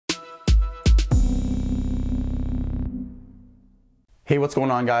Hey, what's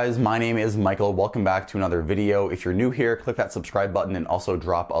going on, guys? My name is Michael. Welcome back to another video. If you're new here, click that subscribe button and also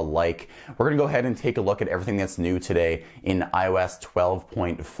drop a like. We're gonna go ahead and take a look at everything that's new today in iOS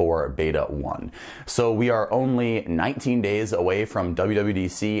 12.4 Beta 1. So we are only 19 days away from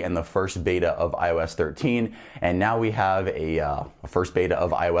WWDC and the first beta of iOS 13, and now we have a first beta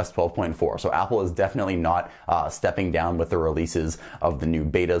of iOS 12.4. So Apple is definitely not stepping down with the releases of the new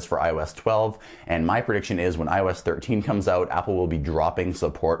betas for iOS 12, and my prediction is when iOS 13 comes out, Apple will be dropping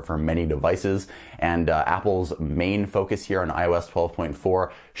support for many devices, and Apple's main focus here on iOS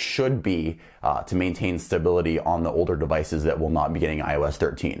 12.4 should be to maintain stability on the older devices that will not be getting iOS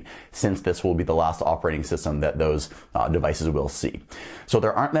 13, since this will be the last operating system that those devices will see. So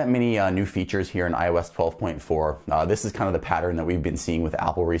there aren't that many new features here in iOS 12.4. This is kind of the pattern that we've been seeing with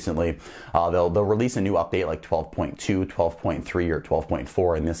Apple recently. They'll release a new update like 12.2, 12.3, or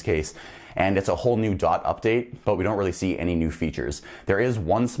 12.4 in this case, and it's a whole new dot update, but we don't really see any new features. There is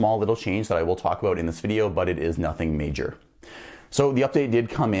one small little change that I will talk about in this video, but it is nothing major. So the update did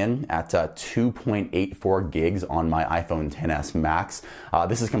come in at 2.84 gigs on my iPhone XS Max.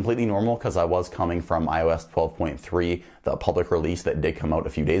 This is completely normal because I was coming from iOS 12.3, the public release that did come out a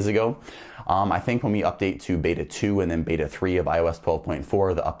few days ago. I think when we update to Beta 2 and then Beta 3 of iOS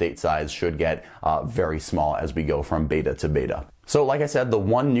 12.4, the update size should get very small as we go from beta to beta. So like I said, the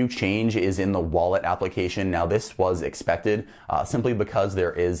one new change is in the wallet application. Now this was expected simply because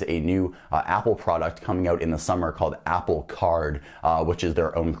there is a new Apple product coming out in the summer called Apple Card, which is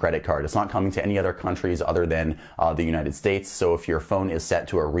their own credit card. It's not coming to any other countries other than the United States. So if your phone is set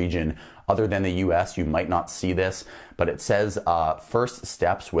to a region other than the US, you might not see this, but it says first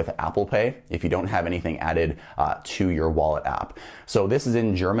steps with Apple Pay if you don't have anything added to your wallet app. So this is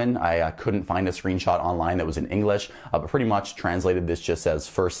in German. I couldn't find a screenshot online that was in English, but pretty much translated this just says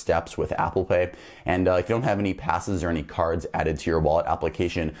first steps with Apple Pay. And if you don't have any passes or any cards added to your wallet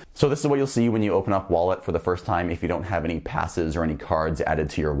application, so this is what you'll see when you open up Wallet for the first time if you don't have any passes or any cards added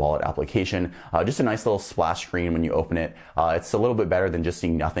to your wallet application. Just a nice little splash screen when you open it. It's a little bit better than just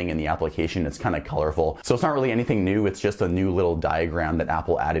seeing nothing in the application. It's kind of colorful. So it's not really anything new. It's just a new little diagram that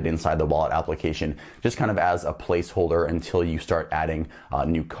Apple added inside the wallet application, just kind of as a placeholder until you start adding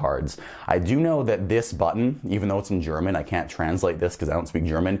new cards. I do know that this button, even though it's in German, I can't translate this because I don't speak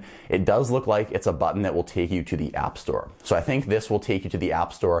German, it does look like it's a button that will take you to the App Store. So I think this will take you to the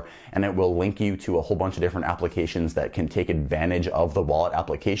App Store and it will link you to a whole bunch of different applications that can take advantage of the wallet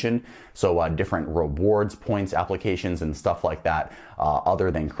application. So different rewards, points, applications, and stuff like that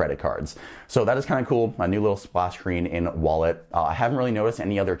other than credit cards. So that is kind of cool, a new little splash screen in Wallet. I haven't really noticed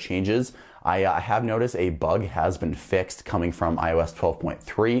any other changes. I have noticed a bug has been fixed coming from iOS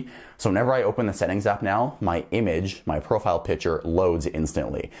 12.3. So whenever I open the settings app now, my image, my profile picture loads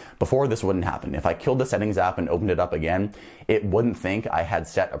instantly. Before, this wouldn't happen. If I killed the settings app and opened it up again, it wouldn't think I had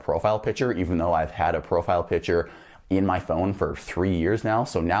set a profile picture, even though I've had a profile picture in my phone for 3 years now.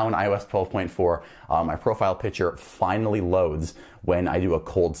 So now in iOS 12.4, my profile picture finally loads when I do a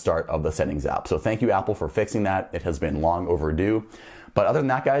cold start of the settings app. So thank you, Apple, for fixing that. It has been long overdue. But other than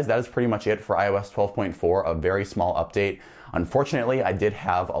that, guys, that is pretty much it for iOS 12.4, a very small update. Unfortunately, I did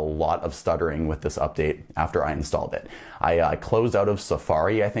have a lot of stuttering with this update after I installed it. I closed out of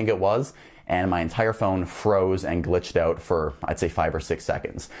Safari, I think it was, and my entire phone froze and glitched out for, I'd say, 5 or 6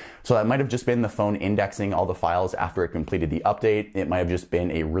 seconds. So that might have just been the phone indexing all the files after it completed the update. It might have just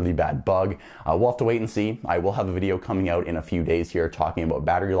been a really bad bug. We'll have to wait and see. I will have a video coming out in a few days here talking about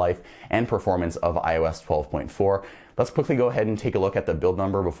battery life and performance of iOS 12.4. Let's quickly go ahead and take a look at the build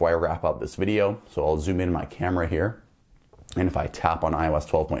number before I wrap up this video. So I'll zoom in my camera here. And if I tap on iOS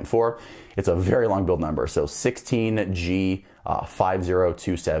 12.4, it's a very long build number. So 16G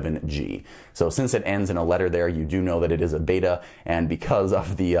 5027G. So since it ends in a letter there, you do know that it is a beta, and because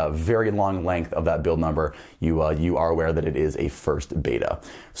of the very long length of that build number, you are aware that it is a first beta.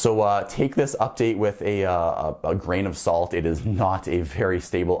 So take this update with a grain of salt. It is not a very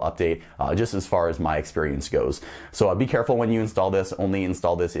stable update, just as far as my experience goes. So be careful when you install this. Only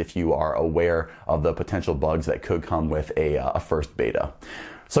install this if you are aware of the potential bugs that could come with a first beta.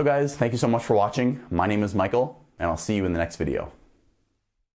 So guys, thank you so much for watching. My name is Michael, and I'll see you in the next video.